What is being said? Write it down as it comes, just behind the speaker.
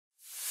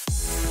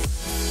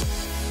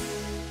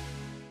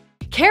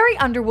Carrie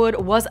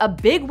Underwood was a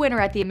big winner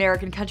at the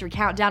American Country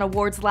Countdown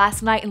Awards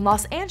last night in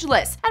Los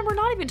Angeles, and we're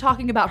not even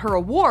talking about her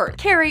award.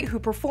 Carrie, who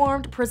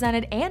performed,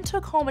 presented, and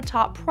took home a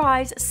top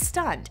prize,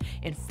 stunned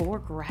in 4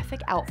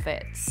 graphic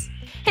outfits.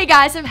 Hey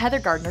guys, I'm Heather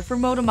Gardner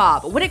from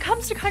Motomob. When it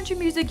comes to country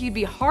music, you'd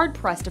be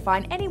hard-pressed to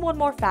find anyone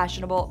more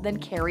fashionable than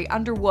Carrie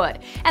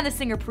Underwood, and the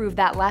singer proved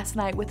that last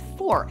night with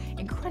 4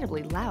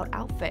 incredibly loud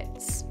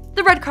outfits.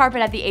 The red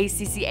carpet at the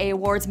ACCA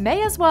Awards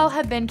may as well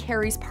have been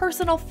Carrie's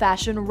personal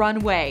fashion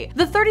runway.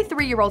 The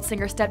 33-year-old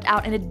singer stepped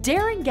out in a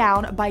daring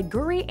gown by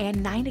Guri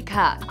and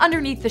Ninika.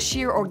 Underneath the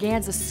sheer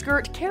organza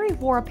skirt, Carrie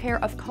wore a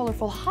pair of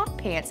colorful hot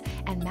pants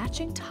and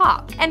matching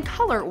top, and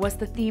color was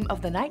the theme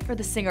of the night for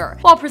the singer.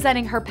 While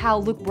presenting her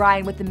pal Luke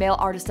Bryan with the Male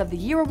Artist of the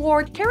Year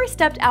award, Carrie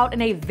stepped out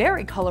in a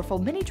very colorful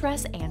mini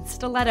dress and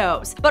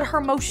stilettos. But her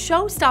most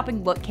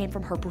show-stopping look came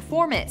from her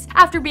performance.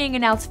 After being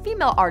announced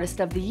Female Artist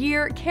of the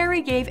Year,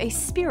 Carrie gave a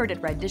spirited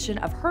rendition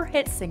of her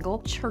hit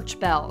single Church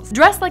Bells.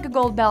 Dressed like a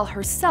gold belle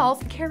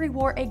herself, Carrie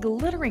wore a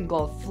glittering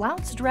gold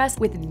flounce dress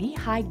with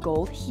knee-high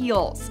gold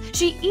heels.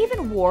 She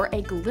even wore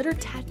a glitter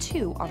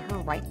tattoo on her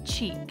right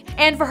cheek.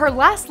 And for her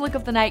last look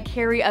of the night,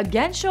 Carrie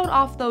again showed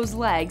off those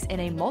legs in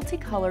a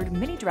multicolored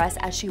mini dress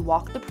as she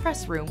walked the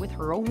press room with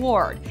her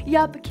award.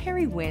 Yup,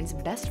 Carrie wins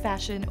Best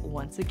Fashion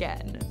once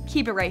again.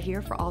 Keep it right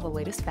here for all the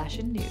latest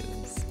fashion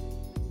news.